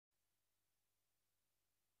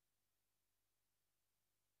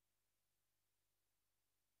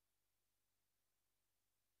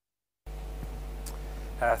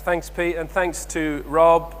Thanks, Pete, and thanks to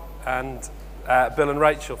Rob and Bill and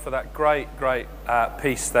Rachel for that great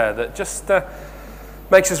piece there that just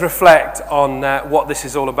makes us reflect on what this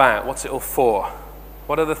is all about. What's it all for?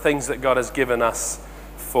 What are the things that God has given us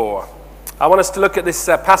for? I want us to look at this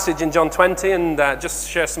passage in John 20 and just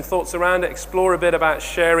share some thoughts around it, explore a bit about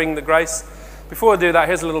sharing the grace. Before I do that,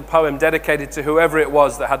 here's a little poem dedicated to whoever it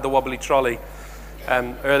was that had the wobbly trolley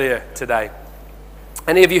earlier today.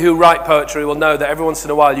 Any of you who write poetry will know that every once in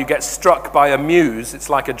a while you get struck by a muse. It's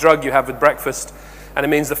like a drug you have with breakfast, and it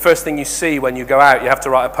means the first thing you see when you go out you have to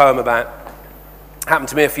write a poem about. It happened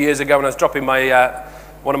to me a few years ago when I was dropping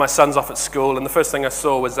one of my sons off at school, and the first thing I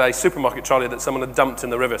saw was a supermarket trolley that someone had dumped in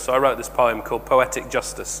the river. So I wrote this poem called Poetic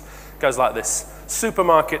Justice. It goes like this.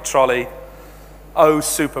 Supermarket trolley, oh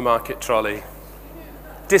supermarket trolley,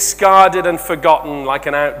 discarded and forgotten like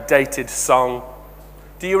an outdated song.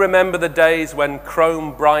 Do you remember the days when,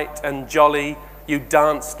 chrome bright and jolly, you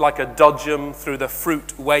danced like a dodgem through the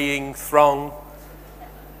fruit-weighing throng?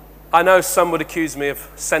 I know some would accuse me of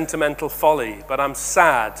sentimental folly, but I'm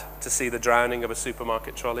sad to see the drowning of a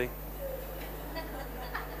supermarket trolley.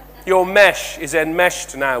 Your mesh is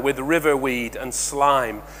enmeshed now with riverweed and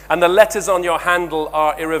slime, and the letters on your handle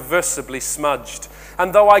are irreversibly smudged.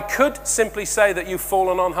 And though I could simply say that you've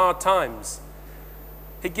fallen on hard times,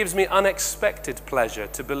 it gives me unexpected pleasure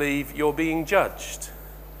to believe you're being judged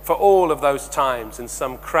for all of those times in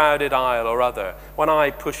some crowded aisle or other when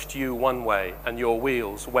I pushed you one way and your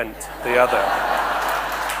wheels went the other.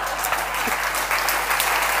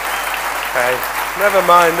 Okay, never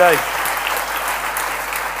mind, eh?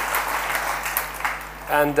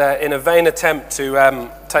 And in a vain attempt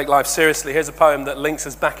to take life seriously, here's a poem that links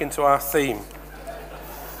us back into our theme.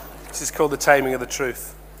 This is called The Taming of the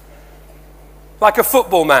Truth. Like a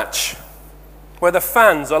football match where the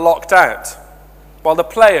fans are locked out while the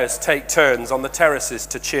players take turns on the terraces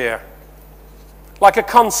to cheer. Like a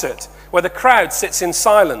concert where the crowd sits in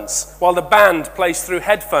silence while the band plays through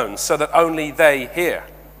headphones so that only they hear.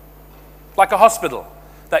 Like a hospital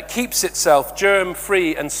that keeps itself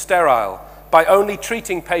germ-free and sterile by only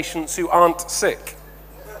treating patients who aren't sick.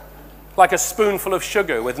 Like a spoonful of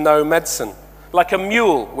sugar with no medicine. Like a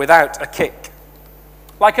mule without a kick.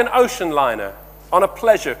 Like an ocean liner on a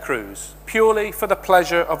pleasure cruise, purely for the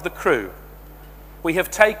pleasure of the crew. We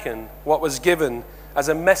have taken what was given as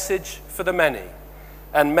a message for the many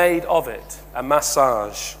and made of it a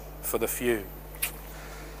massage for the few.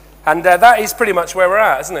 And that is pretty much where we're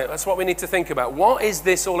at, isn't it? That's what we need to think about. What is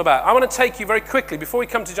this all about? I want to take you very quickly, before we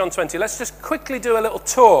come to John 20, let's just quickly do a little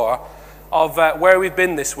tour of where we've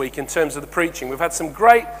been this week in terms of the preaching. We've had some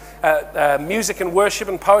great music and worship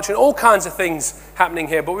and poetry and all kinds of things happening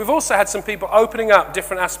here, but we've also had some people opening up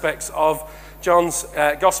different aspects of John's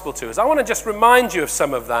gospel to us. I want to just remind you of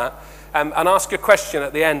some of that and ask a question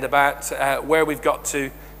at the end about where we've got to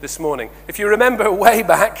this morning. If you remember way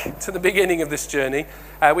back to the beginning of this journey,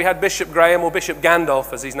 we had Bishop Graham, or Bishop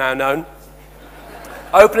Gandalf as he's now known,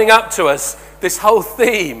 opening up to us this whole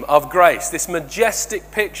theme of grace, this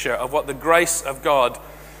majestic picture of what the grace of God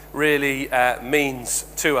really means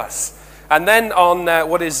to us. And then on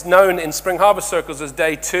what is known in Spring Harvest circles as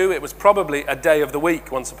day 2, it was probably a day of the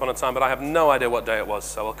week once upon a time, but I have no idea what day it was,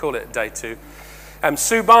 so I'll call it day 2.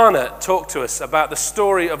 Sue Barnett talked to us about the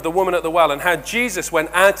story of the woman at the well and how Jesus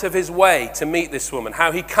went out of his way to meet this woman,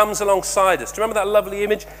 how he comes alongside us. Do you remember that lovely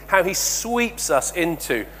image? How he sweeps us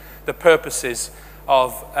into the purposes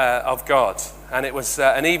of God. And it was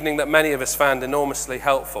an evening that many of us found enormously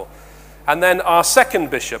helpful. And then our second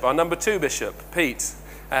bishop, our number 2 bishop, Pete,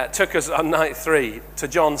 took us on night 3 to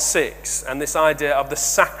John 6 and this idea of the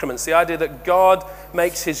sacraments, the idea that God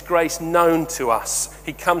makes his grace known to us.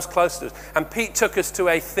 He comes close to us. And Pete took us to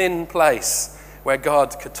a thin place where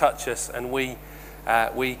God could touch us and we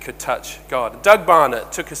could touch God. Doug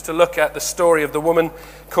Barnett took us to look at the story of the woman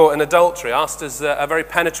caught in adultery, asked us a very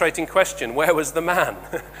penetrating question: where was the man?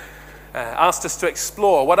 Asked us to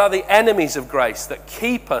explore what are the enemies of grace that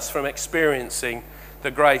keep us from experiencing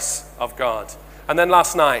the grace of God. And then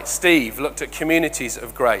last night, Steve looked at communities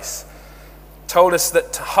of grace, told us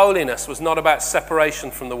that holiness was not about separation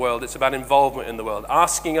from the world, it's about involvement in the world,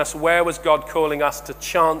 asking us where was God calling us to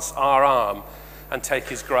chance our arm and take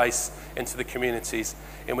his grace into the communities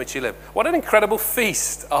in which he lived. What an incredible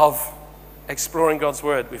feast of exploring God's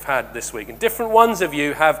word we've had this week. And different ones of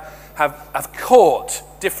you have caught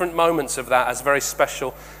different moments of that as very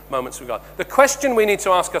special moments with God. The question we need to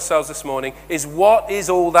ask ourselves this morning is, what is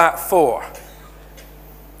all that for?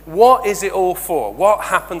 What is it all for? What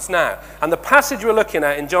happens now? And the passage we're looking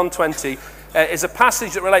at in John 20 is a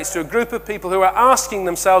passage that relates to a group of people who are asking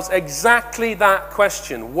themselves exactly that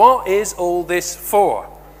question. What is all this for?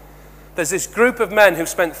 There's this group of men who've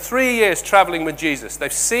spent 3 years traveling with Jesus.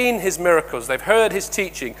 They've seen his miracles. They've heard his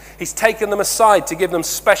teaching. He's taken them aside to give them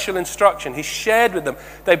special instruction. He's shared with them.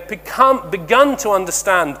 They've begun to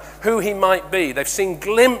understand who he might be. They've seen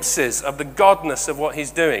glimpses of the godness of what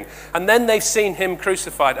he's doing. And then they've seen him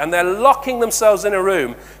crucified. And they're locking themselves in a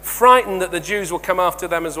room, frightened that the Jews will come after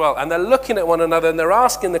them as well. And they're looking at one another and they're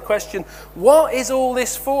asking the question, what is all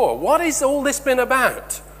this for? What has all this been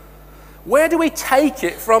about? Where do we take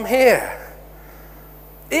it from here?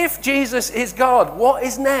 If Jesus is God, what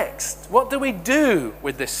is next? What do we do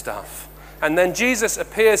with this stuff? And then Jesus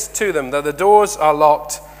appears to them, though the doors are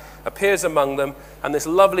locked, appears among them, and this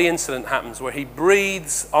lovely incident happens where he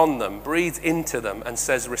breathes on them, breathes into them, and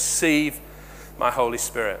says, receive my Holy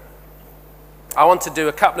Spirit. I want to do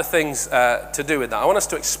a couple of things to do with that. I want us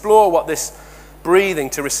to explore what this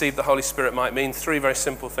breathing to receive the Holy Spirit might mean. 3 very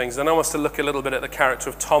simple things. And I want us to look a little bit at the character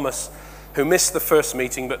of Thomas, who missed the first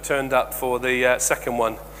meeting but turned up for the second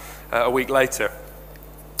one a week later.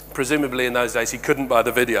 Presumably in those days he couldn't buy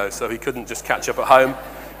the video, so he couldn't just catch up at home.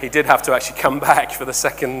 He did have to actually come back for the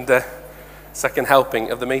second helping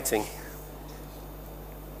of the meeting.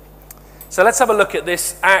 So let's have a look at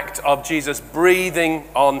this act of Jesus breathing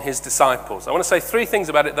on his disciples. I want to say 3 things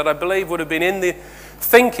about it that I believe would have been in the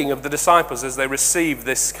thinking of the disciples as they received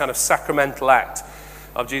this kind of sacramental act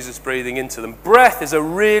of Jesus breathing into them. Breath is a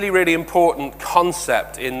really, really important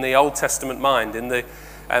concept in the Old Testament mind, in the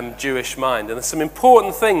Jewish mind. And there's some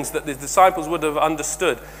important things that the disciples would have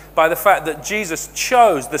understood by the fact that Jesus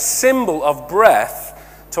chose the symbol of breath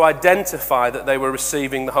to identify that they were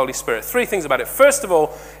receiving the Holy Spirit. 3 things about it. First of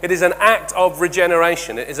all, it is an act of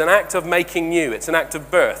regeneration. It is an act of making new. It's an act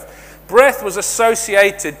of birth. Breath was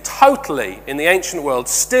associated totally in the ancient world,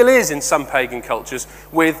 still is in some pagan cultures,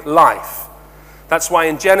 with life. That's why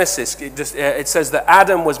in Genesis it says that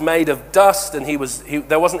Adam was made of dust and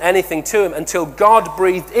there wasn't anything to him until God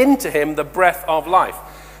breathed into him the breath of life.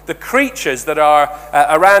 The creatures that are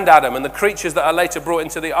around Adam and the creatures that are later brought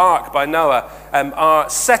into the ark by Noah are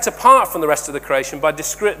set apart from the rest of the creation by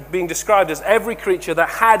being described as every creature that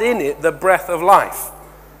had in it the breath of life.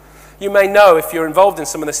 You may know, if you're involved in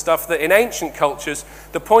some of this stuff, that in ancient cultures,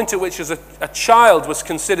 the point at which a child was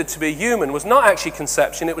considered to be human was not actually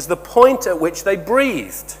conception, it was the point at which they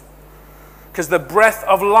breathed, because the breath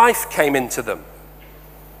of life came into them.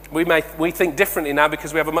 We think differently now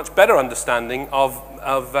because we have a much better understanding of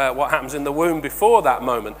what happens in the womb before that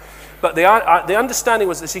moment. But the understanding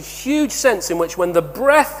was there's a huge sense in which when the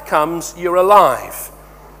breath comes, you're alive.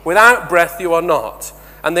 Without breath, you are not.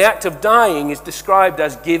 And the act of dying is described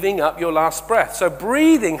as giving up your last breath. So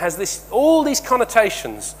breathing has all these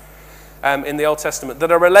connotations in the Old Testament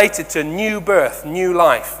that are related to new birth, new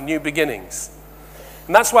life, new beginnings.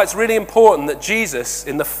 And that's why it's really important that Jesus,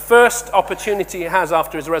 in the first opportunity he has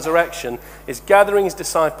after his resurrection, is gathering his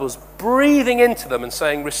disciples, breathing into them and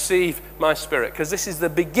saying, receive my Spirit, because this is the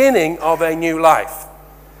beginning of a new life.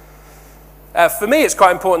 For me, it's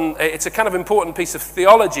quite important. It's a kind of important piece of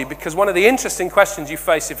theology, because one of the interesting questions you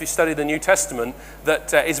face if you study the New Testament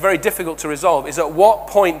that is very difficult to resolve is at what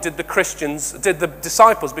point did the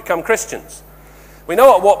disciples become Christians? We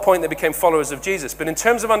know at what point they became followers of Jesus, but in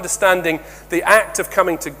terms of understanding the act of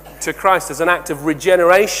coming to Christ as an act of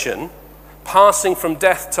regeneration, passing from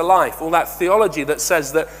death to life, all that theology that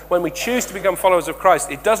says that when we choose to become followers of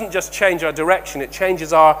Christ, it doesn't just change our direction, it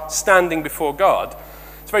changes our standing before God.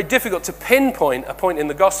 It's very difficult to pinpoint a point in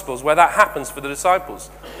the Gospels where that happens for the disciples.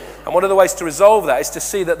 And one of the ways to resolve that is to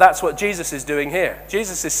see that that's what Jesus is doing here.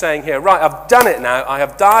 Jesus is saying here, right, I've done it now. I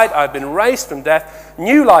have died. I've been raised from death.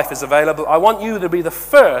 New life is available. I want you to be the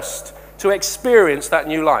first to experience that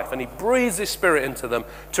new life. And he breathes his Spirit into them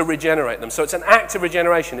to regenerate them. So it's an act of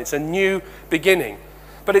regeneration. It's a new beginning.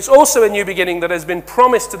 But it's also a new beginning that has been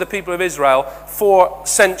promised to the people of Israel for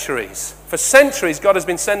centuries. For centuries, God has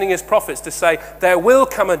been sending his prophets to say, there will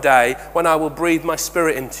come a day when I will breathe my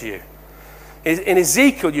Spirit into you. In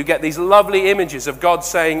Ezekiel, you get these lovely images of God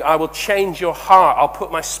saying, I will change your heart. I'll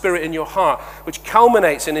put my Spirit in your heart, which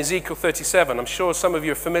culminates in Ezekiel 37. I'm sure some of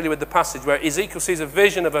you are familiar with the passage where Ezekiel sees a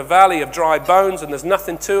vision of a valley of dry bones and there's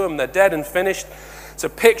nothing to them. They're dead and finished. It's a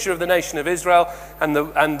picture of the nation of Israel.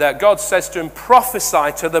 And God says to him,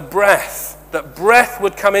 prophesy to the breath, that breath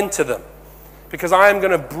would come into them. Because I am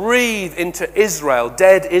going to breathe into Israel,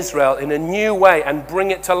 dead Israel, in a new way and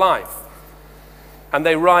bring it to life. And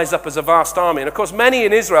they rise up as a vast army. And of course, many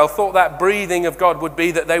in Israel thought that breathing of God would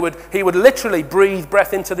be that he would literally breathe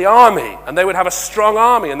breath into the army, and they would have a strong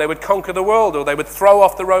army, and they would conquer the world, or they would throw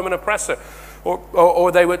off the Roman oppressor, or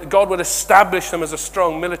God would establish them as a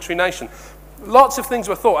strong military nation. Lots of things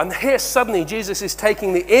were thought. And here suddenly Jesus is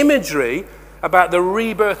taking the imagery about the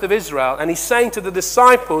rebirth of Israel. And he's saying to the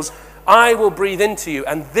disciples, I will breathe into you.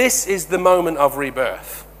 And this is the moment of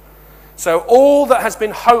rebirth. So all that has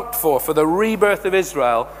been hoped for the rebirth of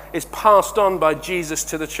Israel is passed on by Jesus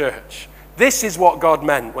to the church. This is what God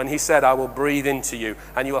meant when he said, I will breathe into you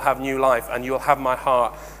and you will have new life and you will have my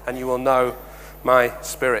heart and you will know my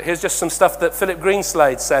spirit. Here's just some stuff that Philip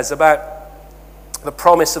Greenslade says about the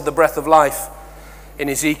promise of the breath of life in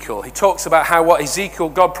Ezekiel. He talks about how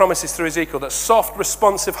God promises through Ezekiel, that soft,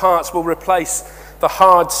 responsive hearts will replace the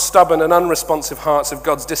hard, stubborn, and unresponsive hearts of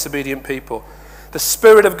God's disobedient people. The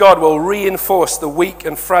Spirit of God will reinforce the weak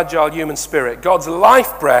and fragile human spirit. God's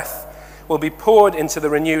life breath will be poured into the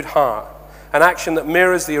renewed heart, an action that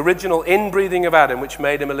mirrors the original inbreathing of Adam, which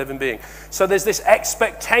made him a living being. So there's this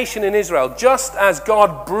expectation in Israel, just as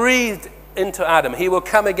God breathed into Adam, he will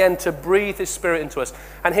come again to breathe his Spirit into us.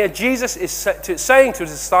 And here Jesus is saying to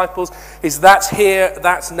his disciples, that's here,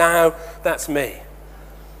 that's now, that's me.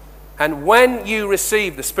 And when you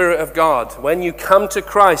receive the Spirit of God, when you come to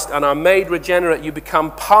Christ and are made regenerate, you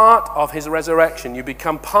become part of his resurrection. You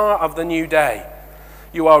become part of the new day.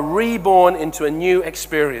 You are reborn into a new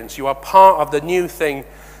experience. You are part of the new thing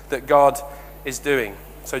that God is doing.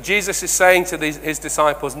 So Jesus is saying to his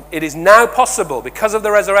disciples, it is now possible, because of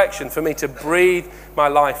the resurrection, for me to breathe my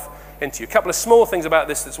life into you. A couple of small things about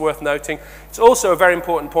this that's worth noting. It's also a very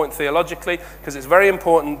important point theologically, because it's very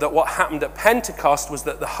important that what happened at Pentecost was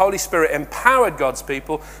that the Holy Spirit empowered God's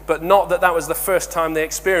people, but not that that was the first time they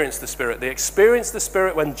experienced the Spirit. They experienced the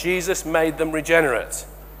Spirit when Jesus made them regenerate.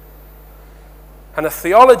 And a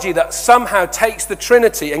theology that somehow takes the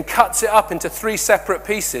Trinity and cuts it up into three separate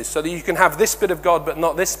pieces so that you can have this bit of God but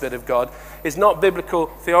not this bit of God is not biblical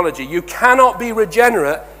theology. You cannot be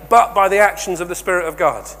regenerate but by the actions of the Spirit of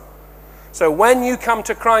God. So when you come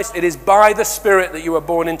to Christ, it is by the Spirit that you are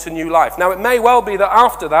born into new life. Now, it may well be that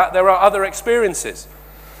after that there are other experiences.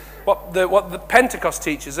 What the Pentecost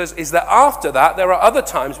teaches us is that after that there are other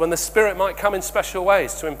times when the Spirit might come in special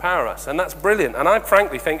ways to empower us, and that's brilliant. And I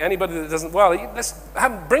frankly think anybody that doesn't,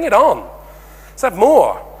 bring it on. Let's have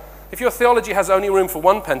more. If your theology has only room for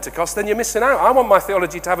one Pentecost, then you're missing out. I want my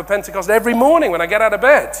theology to have a Pentecost every morning when I get out of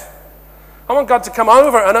bed. I want God to come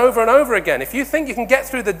over and over and over again. If you think you can get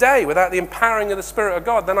through the day without the empowering of the Spirit of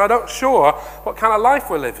God, then I'm not sure what kind of life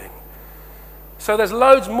we're living. So there's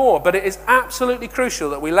loads more, but it is absolutely crucial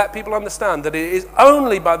that we let people understand that it is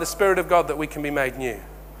only by the Spirit of God that we can be made new.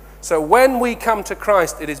 So when we come to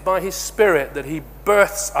Christ, it is by his Spirit that he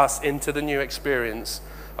births us into the new experience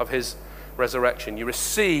of his resurrection. You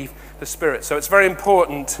receive the Spirit. So it's very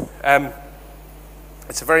important.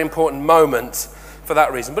 It's a very important moment for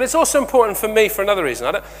that reason. But it's also important for me for another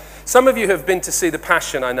reason. Some of you have been to see The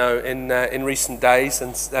Passion, I know, in recent days,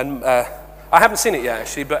 and I haven't seen it yet,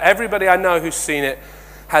 actually, but everybody I know who's seen it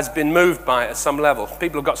has been moved by it at some level.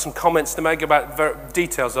 People have got some comments to make about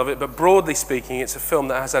details of it, but broadly speaking, it's a film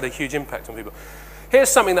that has had a huge impact on people. Here's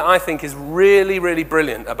something that I think is really, really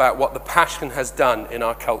brilliant about what The Passion has done in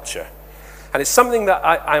our culture. And it's something that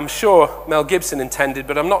I'm sure Mel Gibson intended,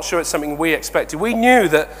 but I'm not sure it's something we expected. We knew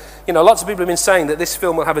that, lots of people have been saying that this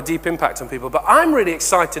film will have a deep impact on people, but I'm really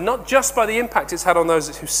excited, not just by the impact it's had on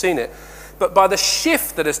those who've seen it, but by the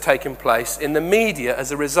shift that has taken place in the media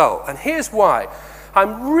as a result. And here's why.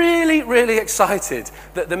 I'm really, really excited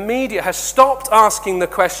that the media has stopped asking the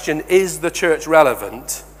question, is the church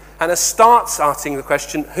relevant? And has started asking the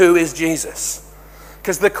question, who is Jesus?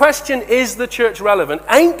 Because the question, is the church relevant,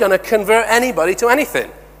 ain't going to convert anybody to anything.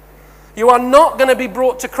 You are not going to be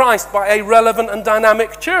brought to Christ by a relevant and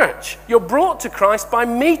dynamic church. You're brought to Christ by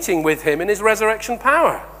meeting with him in his resurrection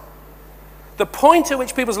power. The point at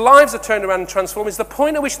which people's lives are turned around and transformed is the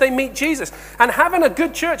point at which they meet Jesus. And having a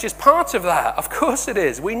good church is part of that. Of course it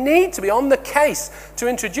is. We need to be on the case to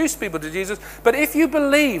introduce people to Jesus. But if you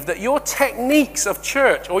believe that your techniques of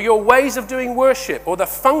church or your ways of doing worship or the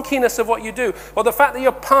funkiness of what you do or the fact that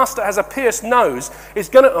your pastor has a pierced nose is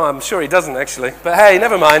going to... Oh, I'm sure he doesn't actually. But hey,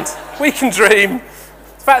 never mind. We can dream.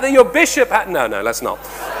 The fact that your bishop... No, let's not.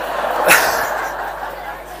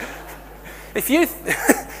 If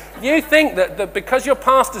you think that because your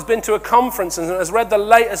pastor's been to a conference and has read the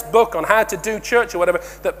latest book on how to do church or whatever,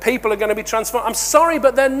 that people are going to be transformed, I'm sorry,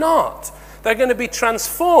 but they're not. They're going to be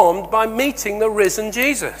transformed by meeting the risen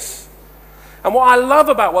Jesus. And what I love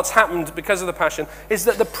about what's happened because of The Passion is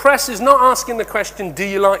that the press is not asking the question, do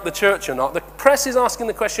you like the church or not? The press is asking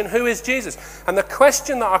the question, who is Jesus? And the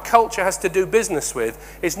question that our culture has to do business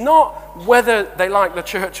with is not whether they like the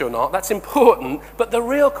church or not. That's important. But the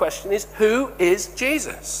real question is, who is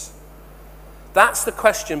Jesus? That's the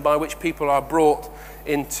question by which people are brought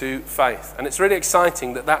into faith. And it's really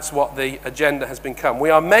exciting that that's what the agenda has become. We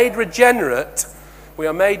are made regenerate, we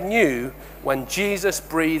are made new when Jesus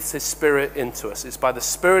breathes his Spirit into us. It's by the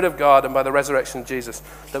Spirit of God and by the resurrection of Jesus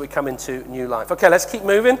that we come into new life. Okay, let's keep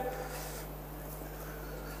moving.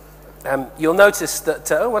 You'll notice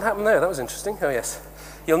that, oh, what happened there? That was interesting. Oh, yes.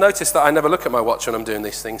 You'll notice that I never look at my watch when I'm doing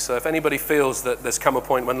these things. So if anybody feels that there's come a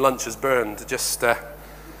point when lunch has burned, just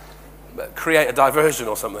create a diversion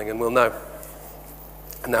or something and we'll know.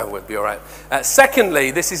 No, we'll be all right. Secondly,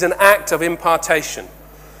 this is an act of impartation.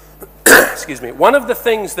 Excuse me. One of the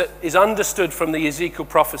things that is understood from the Ezekiel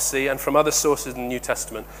prophecy and from other sources in the New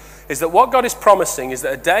Testament is that what God is promising is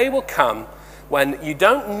that a day will come when you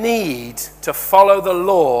don't need to follow the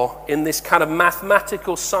law in this kind of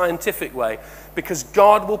mathematical, scientific way, because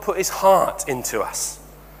God will put his heart into us.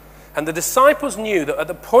 And the disciples knew that at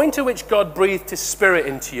the point at which God breathed his Spirit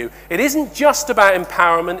into you, it isn't just about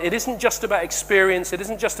empowerment, it isn't just about experience, it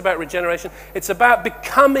isn't just about regeneration, it's about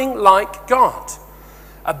becoming like God.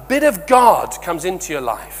 A bit of God comes into your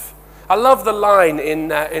life. I love the line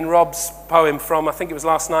in Rob's poem from, I think it was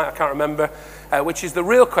last night, I can't remember, which is the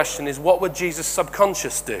real question is, what would Jesus'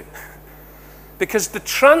 subconscious do? Because the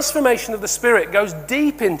transformation of the Spirit goes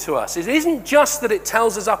deep into us. It isn't just that it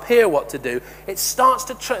tells us up here what to do. It starts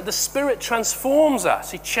to, the Spirit transforms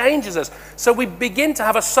us. He changes us. So we begin to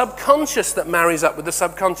have a subconscious that marries up with the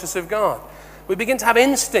subconscious of God. We begin to have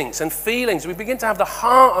instincts and feelings. We begin to have the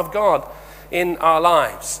heart of God in our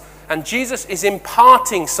lives. And Jesus is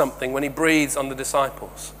imparting something when he breathes on the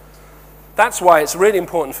disciples. That's why it's really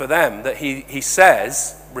important for them that he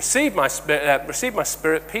says, receive my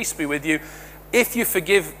Spirit, peace be with you. If you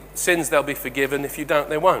forgive sins, they'll be forgiven. If you don't,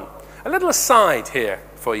 they won't. A little aside here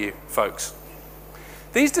for you folks.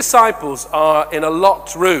 These disciples are in a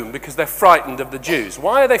locked room because they're frightened of the Jews.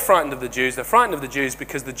 Why are they frightened of the Jews? They're frightened of the Jews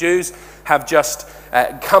because the Jews have just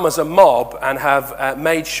come as a mob and have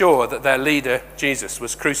made sure that their leader, Jesus,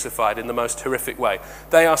 was crucified in the most horrific way.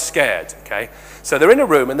 They are scared, okay? So they're in a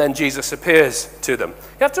room and then Jesus appears to them.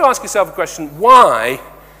 You have to ask yourself a question, why,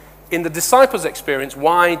 in the disciples' experience,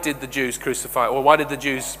 why did the Jews crucify, or why did the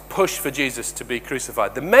Jews push for Jesus to be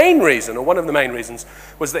crucified? The main reason, or one of the main reasons,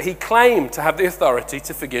 was that he claimed to have the authority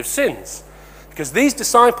to forgive sins. Because these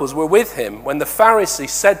disciples were with him when the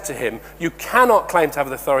Pharisees said to him, you cannot claim to have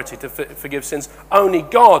the authority to forgive sins, only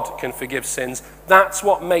God can forgive sins. That's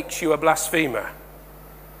what makes you a blasphemer.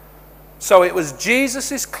 So it was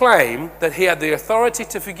Jesus' claim that he had the authority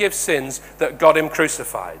to forgive sins that got him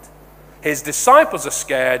crucified. His disciples are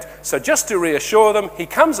scared, so just to reassure them, he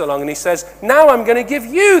comes along and he says, now I'm going to give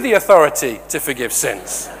you the authority to forgive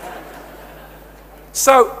sins.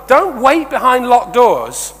 So don't wait behind locked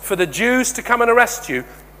doors for the Jews to come and arrest you.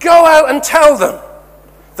 Go out and tell them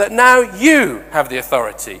that now you have the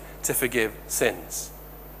authority to forgive sins.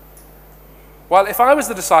 Well, if I was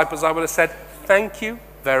the disciples, I would have said, thank you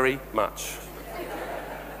very much.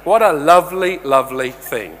 What a lovely, lovely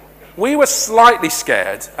thing. We were slightly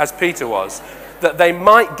scared, as Peter was, that they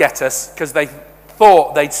might get us because they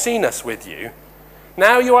thought they'd seen us with you.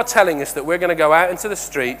 Now you are telling us that we're going to go out into the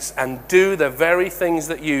streets and do the very things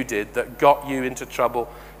that you did that got you into trouble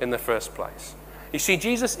in the first place. You see,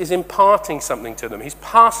 Jesus is imparting something to them. He's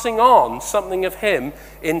passing on something of him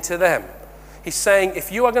into them. He's saying,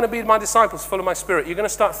 if you are going to be my disciples full of my Spirit, you're going to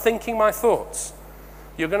start thinking my thoughts.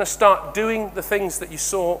 You're going to start doing the things that you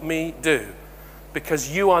saw me do,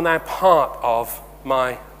 because you are now part of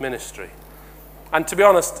my ministry. And to be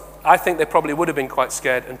honest, I think they probably would have been quite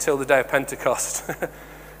scared until the day of Pentecost,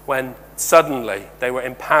 when suddenly they were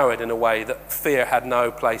empowered in a way that fear had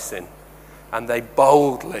no place in, and they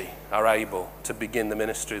boldly are able to begin the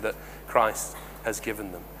ministry that Christ has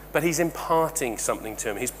given them. But he's imparting something to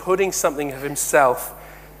them. He's putting something of himself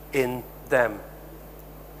in them.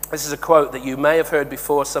 This is a quote that you may have heard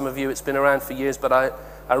before, some of you. It's been around for years, but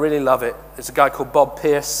I really love it. There's a guy called Bob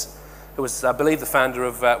Pierce, who was, I believe, the founder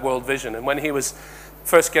of World Vision. And when he was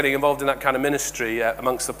first getting involved in that kind of ministry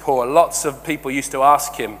amongst the poor, lots of people used to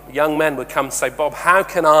ask him, young men would come and say, Bob, how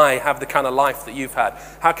can I have the kind of life that you've had?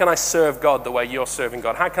 How can I serve God the way you're serving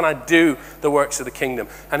God? How can I do the works of the kingdom?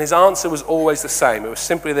 And his answer was always the same. It was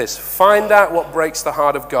simply this: find out what breaks the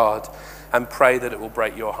heart of God and pray that it will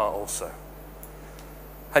break your heart also.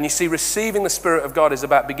 And you see, receiving the Spirit of God is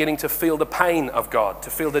about beginning to feel the pain of God, to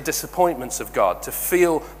feel the disappointments of God, to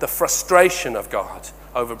feel the frustration of God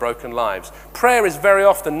over broken lives. Prayer is very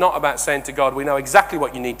often not about saying to God, we know exactly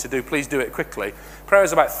what you need to do, please do it quickly. Prayer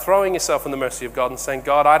is about throwing yourself in the mercy of God and saying,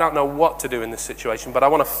 God, I don't know what to do in this situation, but I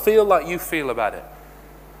want to feel like you feel about it.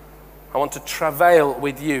 I want to travail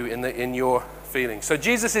with you in your feelings. So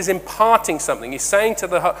Jesus is imparting something. He's saying to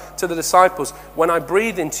the disciples, when I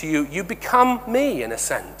breathe into you, you become me in a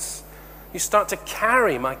sense. You start to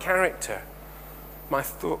carry my character, my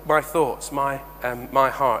thoughts, my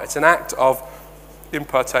heart. It's an act of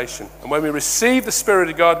impartation. And when we receive the Spirit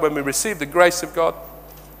of God, when we receive the grace of God,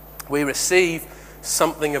 we receive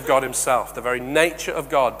something of God himself. The very nature of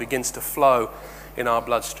God begins to flow in our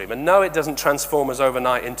bloodstream. And no, it doesn't transform us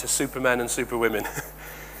overnight into supermen and superwomen.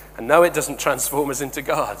 And no, it doesn't transform us into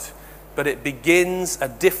God. But it begins a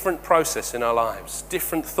different process in our lives.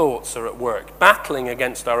 Different thoughts are at work, battling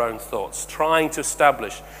against our own thoughts, trying to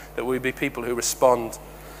establish that we be people who respond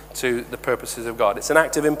to the purposes of God. It's an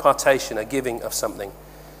act of impartation, a giving of something.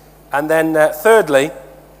 And then thirdly,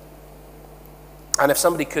 and if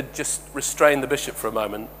somebody could just restrain the bishop for a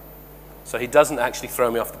moment, so he doesn't actually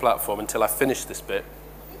throw me off the platform until I finish this bit.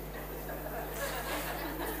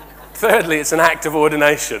 Thirdly, it's an act of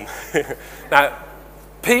ordination. Now,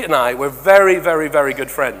 Pete and I were very, very, very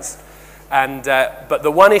good friends. But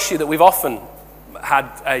the one issue that we've often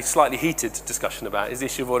had a slightly heated discussion about is the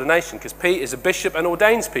issue of ordination, because Pete is a bishop and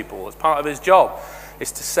ordains people. As part of his job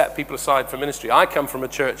is to set people aside for ministry. I come from a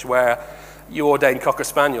church where you ordain Cocker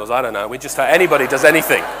Spaniels. I don't know. We just, anybody does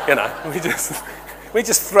anything, you know. We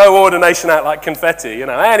just throw ordination out like confetti, you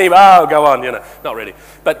know. Oh, go on, you know. Not really.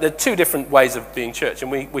 But there are two different ways of being church.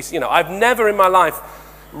 And we you know, I've never in my life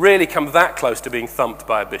really come that close to being thumped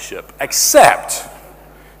by a bishop, except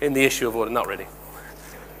in the issue of ordination. Not really.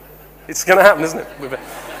 It's going to happen, isn't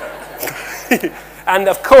it? And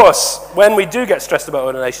of course, when we do get stressed about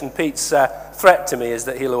ordination, Pete's threat to me is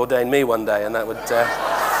that he'll ordain me one day, and that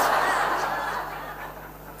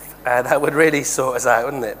would really sort us out,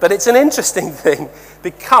 wouldn't it? But it's an interesting thing,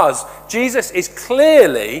 because Jesus is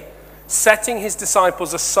clearly setting his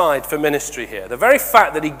disciples aside for ministry here. The very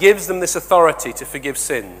fact that he gives them this authority to forgive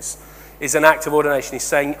sins is an act of ordination. He's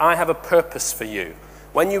saying, I have a purpose for you.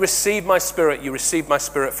 When you receive my Spirit, you receive my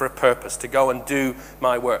Spirit for a purpose, to go and do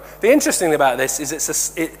my work. The interesting thing about this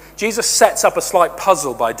is Jesus sets up a slight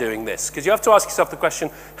puzzle by doing this, because you have to ask yourself the question,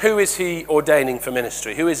 who is he ordaining for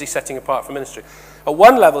ministry? Who is he setting apart for ministry? At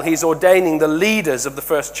one level, he's ordaining the leaders of the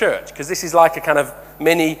first church, because this is like a kind of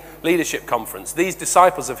mini leadership conference. These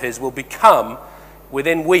disciples of his will become,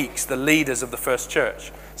 within weeks, the leaders of the first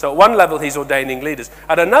church. So at one level, he's ordaining leaders.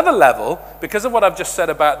 At another level, because of what I've just said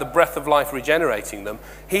about the breath of life regenerating them,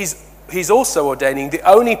 he's also ordaining the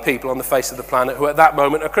only people on the face of the planet who at that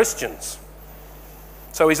moment are Christians.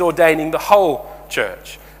 So he's ordaining the whole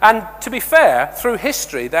church. And to be fair, through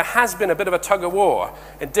history, there has been a bit of a tug of war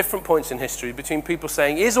at different points in history between people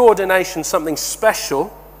saying, is ordination something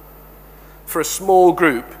special for a small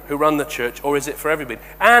group who run the church, or is it for everybody?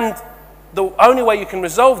 And the only way you can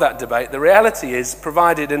resolve that debate, the reality is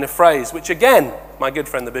provided in a phrase, which again, my good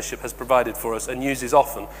friend the bishop has provided for us and uses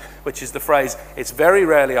often, which is the phrase, it's very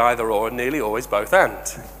rarely either or, nearly always both and.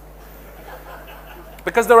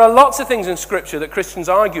 Because there are lots of things in Scripture that Christians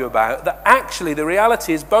argue about that actually the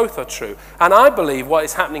reality is both are true. And I believe what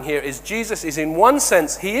is happening here is Jesus is, in one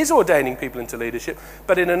sense, he is ordaining people into leadership,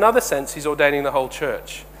 but in another sense, he's ordaining the whole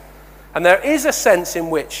church. And there is a sense in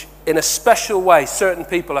which, in a special way, certain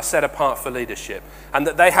people are set apart for leadership, and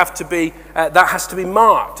that they have to be, that has to be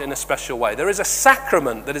marked in a special way. There is a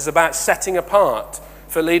sacrament that is about setting apart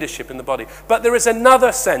for leadership in the body. But there is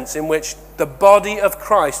another sense in which the body of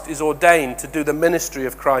Christ is ordained to do the ministry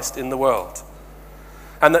of Christ in the world,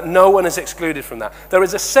 and that no one is excluded from that. There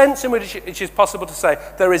is a sense in which it is possible to say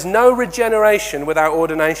there is no regeneration without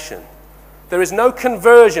ordination. There is no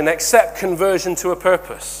conversion except conversion to a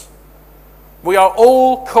purpose. We are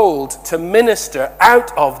all called to minister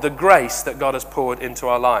out of the grace that God has poured into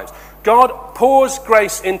our lives. God pours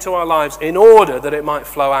grace into our lives in order that it might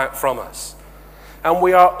flow out from us. And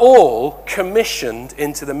we are all commissioned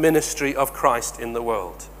into the ministry of Christ in the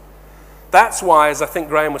world. That's why, as I think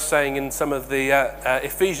Graham was saying in some of the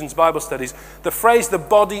Ephesians Bible studies, the phrase the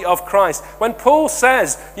body of Christ, when Paul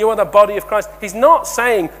says you are the body of Christ, he's not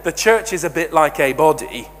saying the church is a bit like a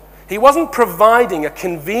body. He wasn't providing a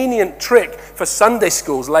convenient trick for Sunday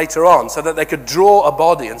schools later on so that they could draw a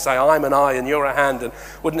body and say, I'm an eye and you're a hand, and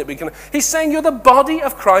wouldn't it be... He's saying you're the body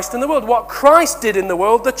of Christ in the world. What Christ did in the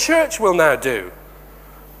world, the church will now do.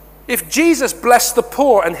 If Jesus blessed the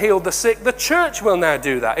poor and healed the sick, the church will now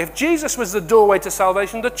do that. If Jesus was the doorway to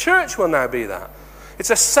salvation, the church will now be that.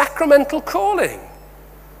 It's a sacramental calling.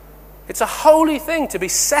 It's a holy thing to be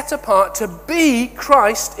set apart to be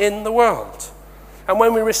Christ in the world. And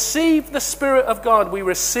when we receive the Spirit of God, we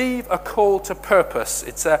receive a call to purpose.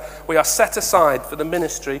 We are set aside for the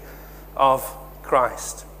ministry of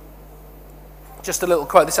Christ. Just a little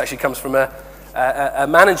quote. This actually comes from a a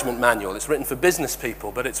management manual. It's written for business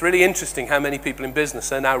people, but it's really interesting how many people in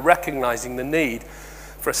business are now recognizing the need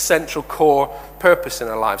for a central core purpose in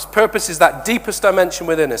our lives. Purpose is that deepest dimension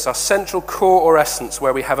within us, our central core or essence,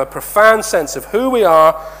 where we have a profound sense of who we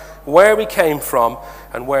are, where we came from,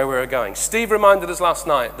 and where we're going. Steve reminded us last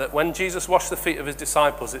night that when Jesus washed the feet of his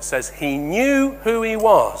disciples, it says he knew who he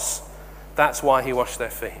was. That's why he washed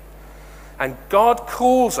their feet. And God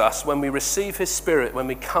calls us, when we receive his Spirit, when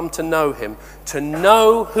we come to know him, to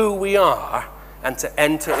know who we are and to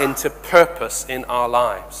enter into purpose in our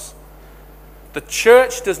lives. The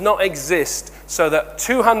church does not exist so that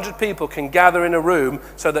 200 people can gather in a room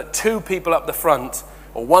so that 2 people up the front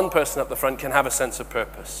or 1 person up the front can have a sense of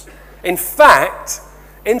purpose. In fact,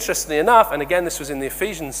 interestingly enough, and again this was in the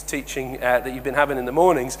Ephesians teaching that you've been having in the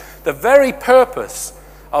mornings, the very purpose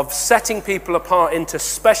of setting people apart into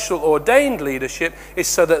special ordained leadership is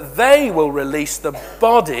so that they will release the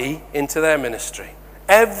body into their ministry.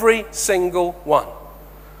 Every single one.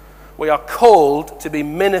 We are called to be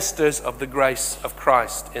ministers of the grace of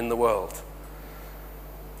Christ in the world.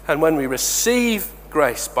 And when we receive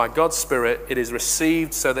grace by God's Spirit, it is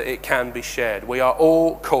received so that it can be shared. We are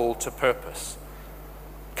all called to purpose.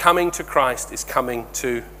 Coming to Christ is coming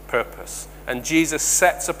to purpose. And Jesus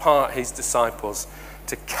sets apart his disciples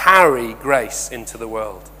to carry grace into the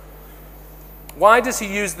world. Why does he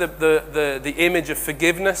use the image of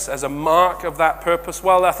forgiveness as a mark of that purpose?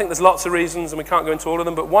 Well, I think there's lots of reasons, and we can't go into all of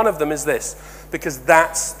them, but one of them is this, because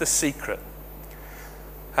that's the secret.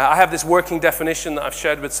 I have this working definition that I've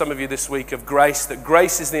shared with some of you this week of grace, that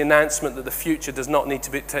grace is the announcement that the future does not need to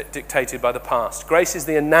be dictated by the past. Grace is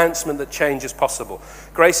the announcement that change is possible.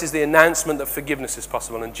 Grace is the announcement that forgiveness is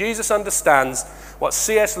possible. And Jesus understands what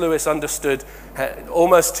C.S. Lewis understood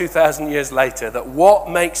almost 2,000 years later, that what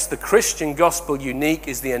makes the Christian gospel unique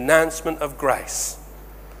is the announcement of grace.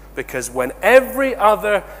 Because when every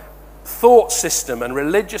other thought system and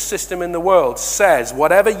religious system in the world says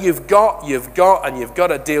whatever you've got, and you've got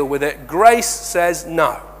to deal with it, grace says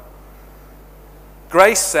no.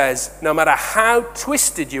 Grace says no matter how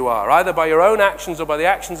twisted you are, either by your own actions or by the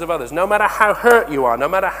actions of others, no matter how hurt you are, no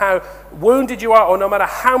matter how wounded you are, or no matter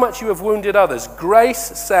how much you have wounded others, grace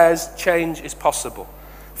says change is possible.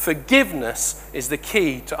 Forgiveness is the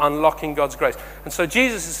key to unlocking God's grace. And so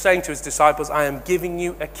Jesus is saying to his disciples, I am giving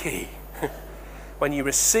you a key. When you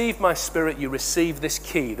receive my Spirit, you receive this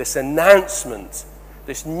key, this announcement,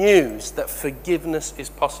 this news that forgiveness is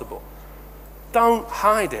possible. Don't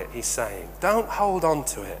hide it, he's saying. Don't hold on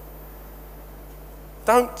to it.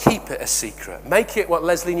 Don't keep it a secret. Make it what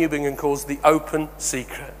Leslie Newbingham calls the open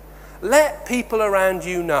secret. Let people around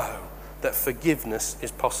you know that forgiveness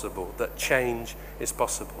is possible, that change is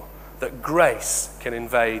possible, that grace can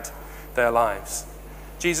invade their lives.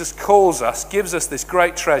 Jesus calls us, gives us this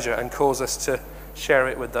great treasure, and calls us to share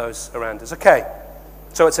it with those around us. Okay,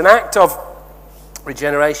 so it's an act of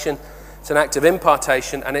regeneration, it's an act of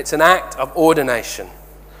impartation, and it's an act of ordination.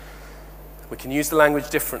 We can use the language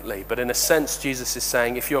differently, but in a sense, Jesus is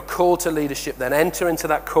saying, if you're called to leadership, then enter into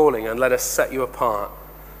that calling and let us set you apart.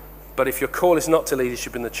 But if your call is not to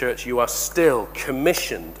leadership in the church, you are still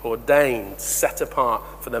commissioned, ordained, set apart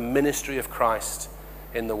for the ministry of Christ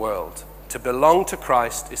in the world. To belong to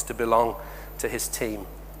Christ is to belong to his team.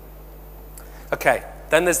 Okay,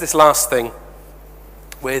 then there's this last thing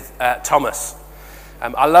with Thomas.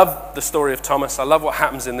 I love the story of Thomas. I love what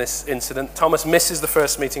happens in this incident. Thomas misses the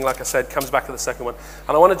first meeting, like I said, comes back at the second one.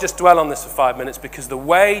 And I want to just dwell on this for 5 minutes, because the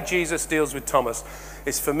way Jesus deals with Thomas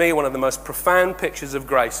is, for me, one of the most profound pictures of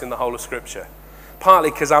grace in the whole of Scripture. Partly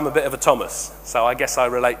because I'm a bit of a Thomas, so I guess I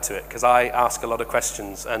relate to it, because I ask a lot of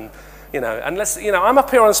questions. And, I'm up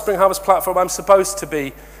here on a Spring Harvest platform.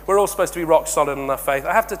 We're all supposed to be rock solid in our faith.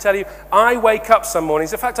 I have to tell you, I wake up some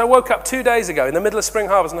mornings. In fact, I woke up 2 days ago in the middle of Spring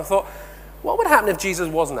Harvest, and I thought, what would happen if Jesus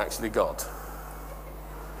wasn't actually God?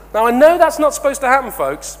 Now, I know that's not supposed to happen,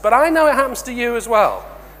 folks, but I know it happens to you as well.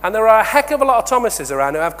 And there are a heck of a lot of Thomases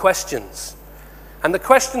around who have questions. And the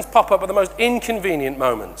questions pop up at the most inconvenient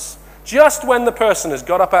moments. Just when the person has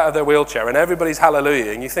got up out of their wheelchair and everybody's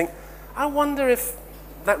hallelujah, and you think, I wonder if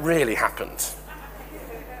that really happened.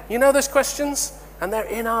 You know those questions? And they're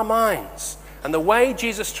in our minds. And the way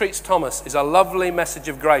Jesus treats Thomas is a lovely message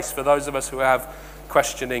of grace for those of us who have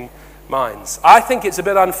questioning minds. I think it's a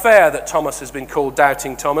bit unfair that Thomas has been called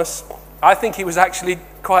Doubting Thomas. I think he was actually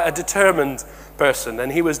quite a determined person,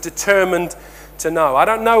 and he was determined to know. I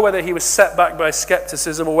don't know whether he was set back by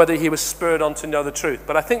skepticism or whether he was spurred on to know the truth,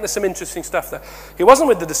 but I think there's some interesting stuff there. He wasn't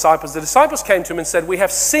with the disciples. The disciples came to him and said, we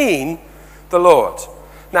have seen the Lord.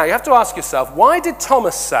 Now, you have to ask yourself, why did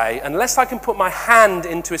Thomas say, unless I can put my hand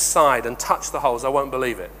into his side and touch the holes, I won't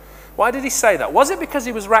believe it? Why did he say that? Was it because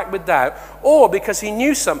he was racked with doubt, or because he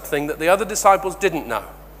knew something that the other disciples didn't know?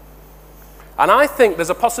 And I think there's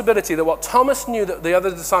a possibility that what Thomas knew that the other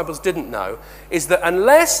disciples didn't know is that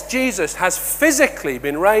unless Jesus has physically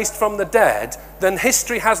been raised from the dead, then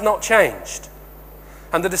history has not changed.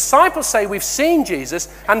 And the disciples say, we've seen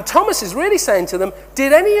Jesus, and Thomas is really saying to them,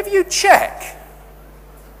 did any of you check?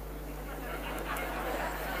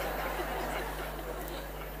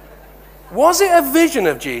 Was it a vision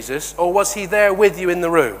of Jesus, or was he there with you in the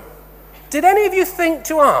room? Did any of you think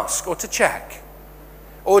to ask or to check?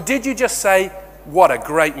 Or did you just say, what a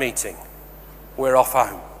great meeting, we're off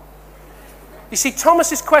home? You see,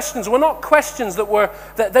 Thomas's questions were not questions they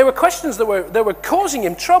were questions that were causing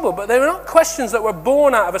him trouble, but they were not questions that were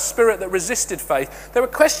born out of a spirit that resisted faith. They were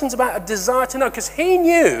questions about a desire to know, because he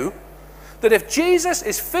knew that if Jesus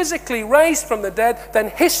is physically raised from the dead,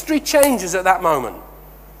 then history changes at that moment.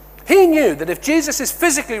 He knew that if Jesus is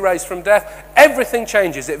physically raised from death, everything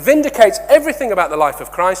changes. It vindicates everything about the life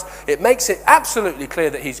of Christ. It makes it absolutely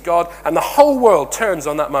clear that he's God, and the whole world turns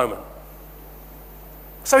on that moment.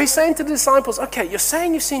 So he's saying to the disciples, okay, you're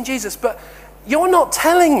saying you've seen Jesus, but you're not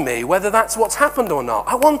telling me whether that's what's happened or not.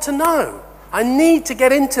 I want to know. I need to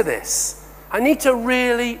get into this. I need to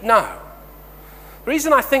really know. The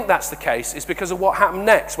reason I think that's the case is because of what happened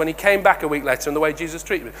next when he came back a week later and the way Jesus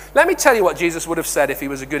treated him. Let me tell you what Jesus would have said if he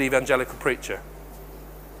was a good evangelical preacher.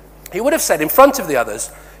 He would have said in front of the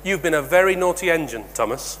others, you've been a very naughty engine,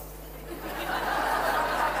 Thomas.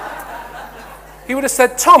 He would have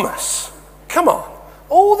said, Thomas, come on.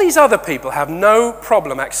 All these other people have no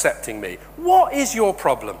problem accepting me. What is your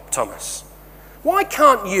problem, Thomas? Why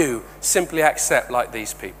can't you simply accept like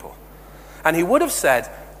these people? And he would have said,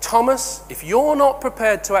 Thomas, if you're not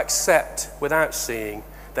prepared to accept without seeing,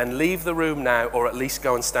 then leave the room now, or at least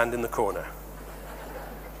go and stand in the corner.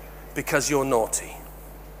 Because you're naughty.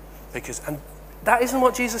 And that isn't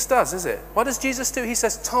what Jesus does, is it? What does Jesus do? He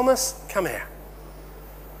says, Thomas, come here.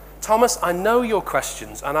 Thomas, I know your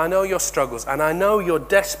questions, and I know your struggles, and I know your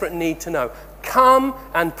desperate need to know. Come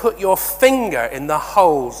and put your finger in the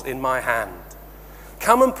holes in my hand.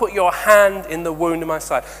 Come and put your hand in the wound in my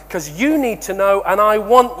side, because you need to know, and I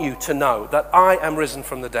want you to know, that I am risen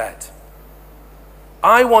from the dead.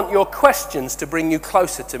 I want your questions to bring you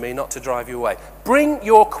closer to me, not to drive you away. Bring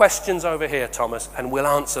your questions over here, Thomas, and we'll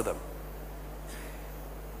answer them.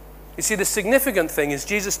 You see, the significant thing is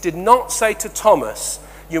Jesus did not say to Thomas,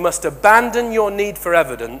 you must abandon your need for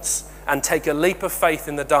evidence and take a leap of faith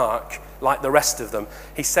in the dark like the rest of them.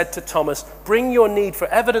 He said to Thomas, bring your need for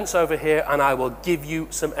evidence over here and I will give you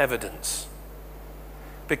some evidence.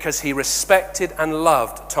 Because he respected and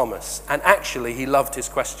loved Thomas, and actually he loved his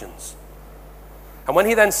questions. And when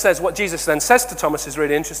he then says, what Jesus then says to Thomas is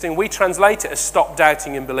really interesting. We translate it as stop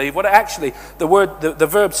doubting and believe. What actually, the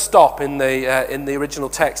verb stop in the original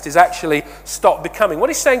text is actually stop becoming.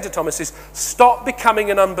 What he's saying to Thomas is stop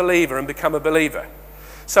becoming an unbeliever and become a believer.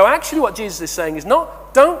 So actually what Jesus is saying is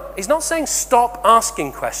he's not saying stop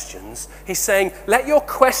asking questions. He's saying let your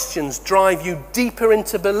questions drive you deeper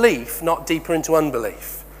into belief, not deeper into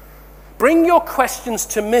unbelief. Bring your questions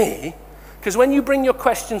to me, because when you bring your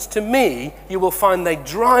questions to me, you will find they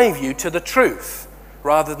drive you to the truth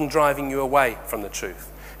rather than driving you away from the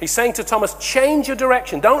truth. He's saying to Thomas, change your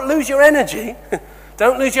direction. Don't lose your energy.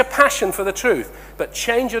 Don't lose your passion for the truth, but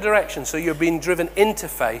change your direction so you're being driven into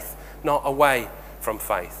faith, not away from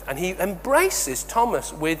faith. And he embraces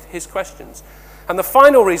Thomas with his questions. And the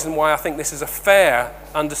final reason why I think this is a fair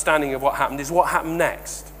understanding of what happened is what happened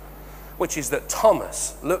next, which is that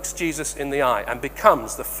Thomas looks Jesus in the eye and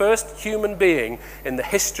becomes the first human being in the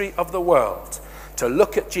history of the world to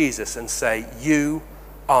look at Jesus and say, you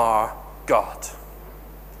are God.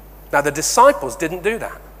 Now the disciples didn't do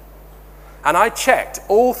that. And I checked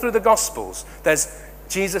all through the Gospels. There's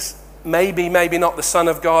Jesus, maybe not the Son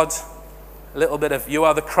of God, a little bit of you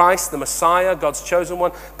are the Christ, the Messiah, God's chosen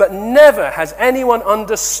one. But never has anyone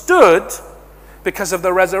understood, because of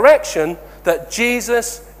the resurrection, that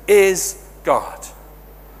Jesus is God.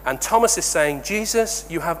 And Thomas is saying, Jesus,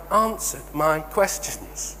 you have answered my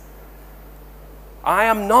questions. I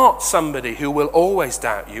am not somebody who will always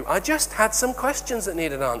doubt you. I just had some questions that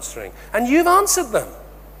needed answering, and you've answered them.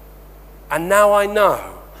 And now I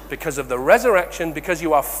know, because of the resurrection, because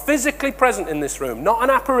you are physically present in this room, not an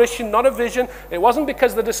apparition, not a vision. It wasn't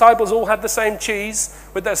because the disciples all had the same cheese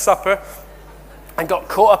with their supper and got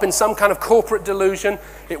caught up in some kind of corporate delusion.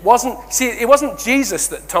 It wasn't Jesus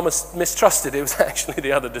that Thomas mistrusted. It was actually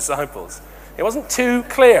the other disciples. It wasn't too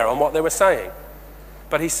clear on what they were saying.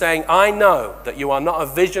 But he's saying, I know that you are not a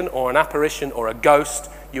vision or an apparition or a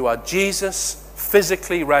ghost. You are Jesus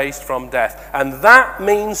physically raised from death. And that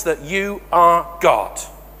means that you are God.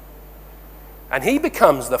 And he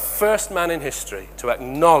becomes the first man in history to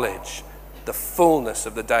acknowledge the fullness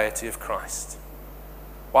of the deity of Christ.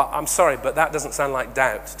 Well, I'm sorry, but that doesn't sound like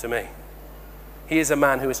doubt to me. He is a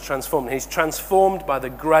man who is transformed. He's transformed by the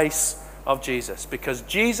grace of Jesus, because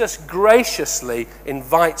Jesus graciously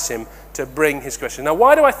invites him to bring his question. Now,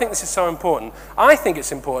 why do I think this is so important? I think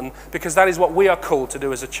it's important because that is what we are called to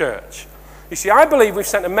do as a church. You see, I believe we've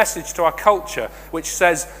sent a message to our culture which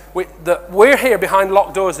says that we're here behind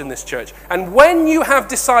locked doors in this church. And when you have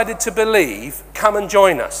decided to believe, come and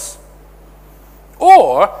join us.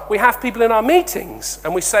 Or we have people in our meetings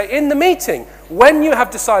and we say in the meeting, when you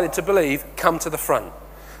have decided to believe, come to the front.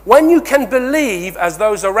 When you can believe as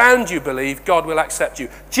those around you believe, God will accept you.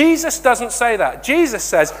 Jesus doesn't say that. Jesus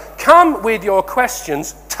says, come with your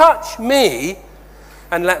questions, touch me,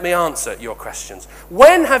 and let me answer your questions.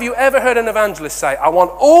 When have you ever heard an evangelist say, I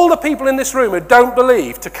want all the people in this room who don't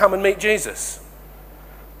believe to come and meet Jesus?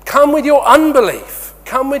 Come with your unbelief.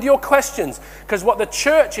 Come with your questions. Because what the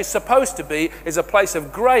church is supposed to be is a place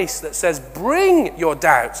of grace that says, bring your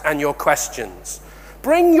doubts and your questions.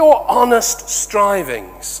 Bring your honest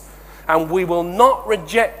strivings. And we will not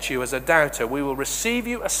reject you as a doubter. We will receive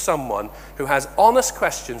you as someone who has honest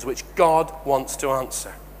questions which God wants to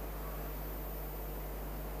answer.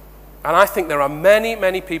 And I think there are many,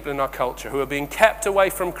 many people in our culture who are being kept away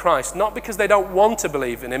from Christ, not because they don't want to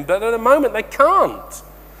believe in him, but at the moment they can't,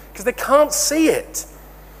 because they can't see it.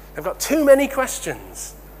 They've got too many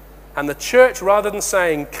questions. And the church, rather than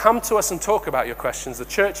saying, come to us and talk about your questions, the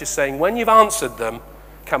church is saying, when you've answered them,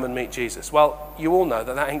 come and meet Jesus. Well, you all know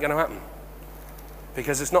that that ain't going to happen,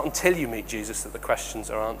 because it's not until you meet Jesus that the questions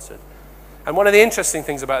are answered. And one of the interesting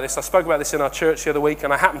things about this, I spoke about this in our church the other week,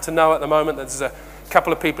 and I happen to know at the moment that there's a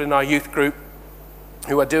couple of people in our youth group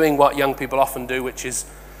who are doing what young people often do, which is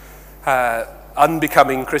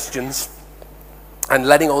unbecoming Christians and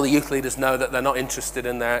letting all the youth leaders know that they're not interested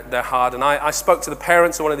in their heart. And I spoke to the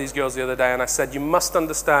parents of one of these girls the other day, and I said, you must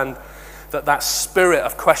understand that that spirit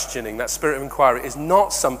of questioning, that spirit of inquiry is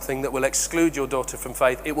not something that will exclude your daughter from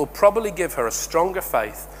faith. It will probably give her a stronger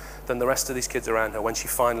faith than the rest of these kids around her when she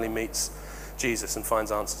finally meets Jesus and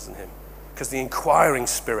finds answers in him. Because the inquiring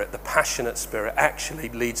spirit, the passionate spirit, actually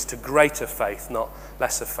leads to greater faith, not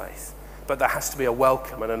lesser faith. But there has to be a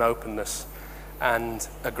welcome and an openness and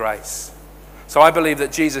a grace. So I believe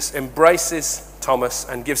that Jesus embraces Thomas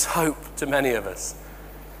and gives hope to many of us.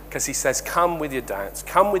 Because he says, come with your doubts,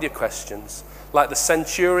 come with your questions. Like the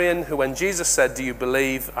centurion who, when Jesus said, do you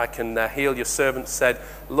believe I can heal your servant, said,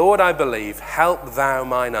 Lord, I believe, help thou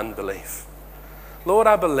mine unbelief. Lord,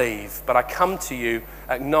 I believe, but I come to you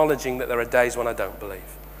acknowledging that there are days when I don't believe.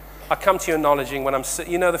 I come to you acknowledging when I'm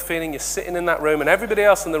sitting, you know the feeling, you're sitting in that room and everybody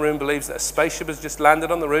else in the room believes that a spaceship has just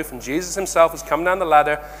landed on the roof and Jesus himself has come down the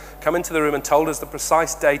ladder, come into the room and told us the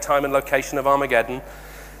precise day, time and location of Armageddon.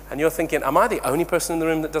 And you're thinking, am I the only person in the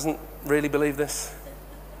room that doesn't really believe this?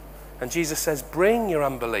 And Jesus says, bring your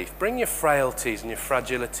unbelief, bring your frailties and your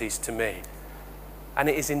fragilities to me. And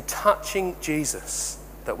it is in touching Jesus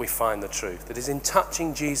that we find the truth. It is in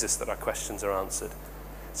touching Jesus that our questions are answered.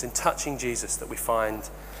 It's in touching Jesus that we find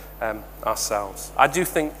ourselves. I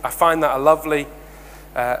find that a lovely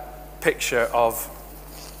picture of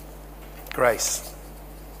grace.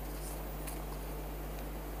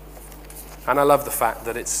 And I love the fact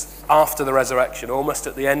that it's after the resurrection, almost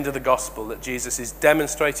at the end of the gospel, that Jesus is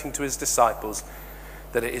demonstrating to his disciples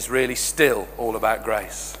that it is really still all about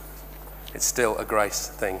grace. It's still a grace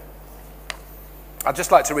thing. I'd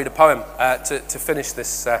just like to read a poem to finish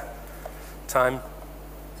this time.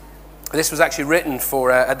 This was actually written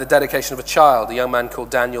for at the dedication of a child, a young man called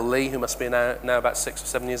Daniel Lee, who must be now about 6 or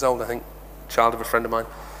 7 years old, I think, child of a friend of mine.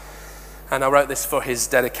 And I wrote this for his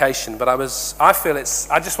dedication, but I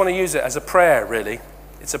just want to use it as a prayer, really.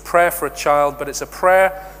 It's a prayer for a child, but it's a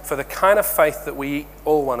prayer for the kind of faith that we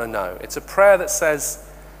all want to know. It's a prayer that says,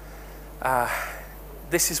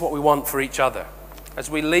 this is what we want for each other. As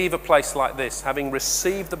we leave a place like this, having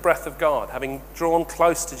received the breath of God, having drawn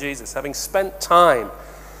close to Jesus, having spent time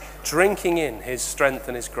drinking in his strength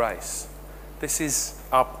and his grace,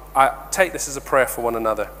 I take this as a prayer for one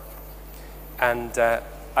another. And I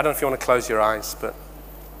don't know if you want to close your eyes, but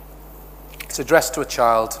it's addressed to a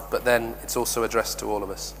child, but then it's also addressed to all of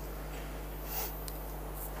us.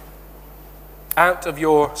 Out of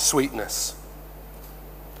your sweetness,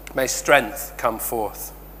 may strength come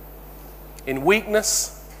forth. In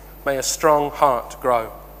weakness, may a strong heart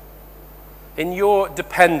grow. In your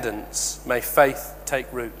dependence, may faith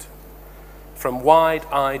take root. From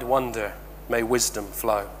wide-eyed wonder, may wisdom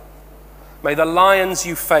flow. May the lions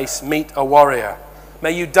you face meet a warrior.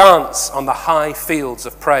 May you dance on the high fields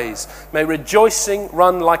of praise. May rejoicing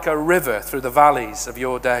run like a river through the valleys of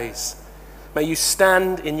your days. May you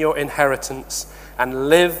stand in your inheritance and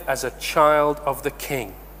live as a child of the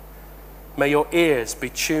King. May your ears be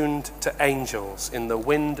tuned to angels in the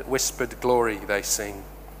wind-whispered glory they sing.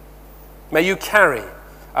 May you carry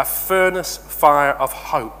a furnace fire of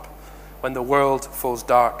hope when the world falls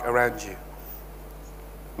dark around you.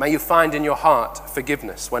 May you find in your heart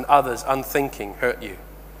forgiveness when others unthinking hurt you.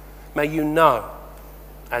 May you know,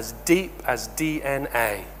 as deep as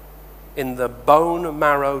DNA, in the bone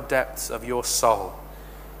marrow depths of your soul,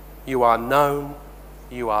 you are known,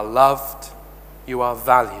 you are loved, you are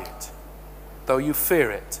valued. Though you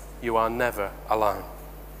fear it, you are never alone.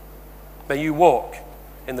 May you walk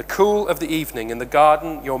in the cool of the evening in the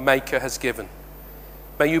garden your Maker has given.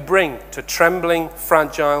 May you bring to trembling,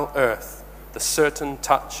 fragile earth the certain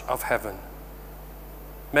touch of heaven.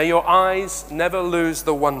 May your eyes never lose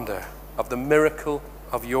the wonder of the miracle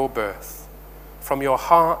of your birth. From your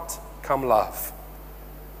heart come love.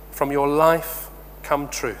 From your life come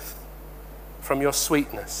truth. From your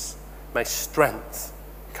sweetness may strength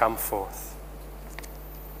come forth.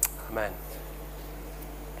 Amen.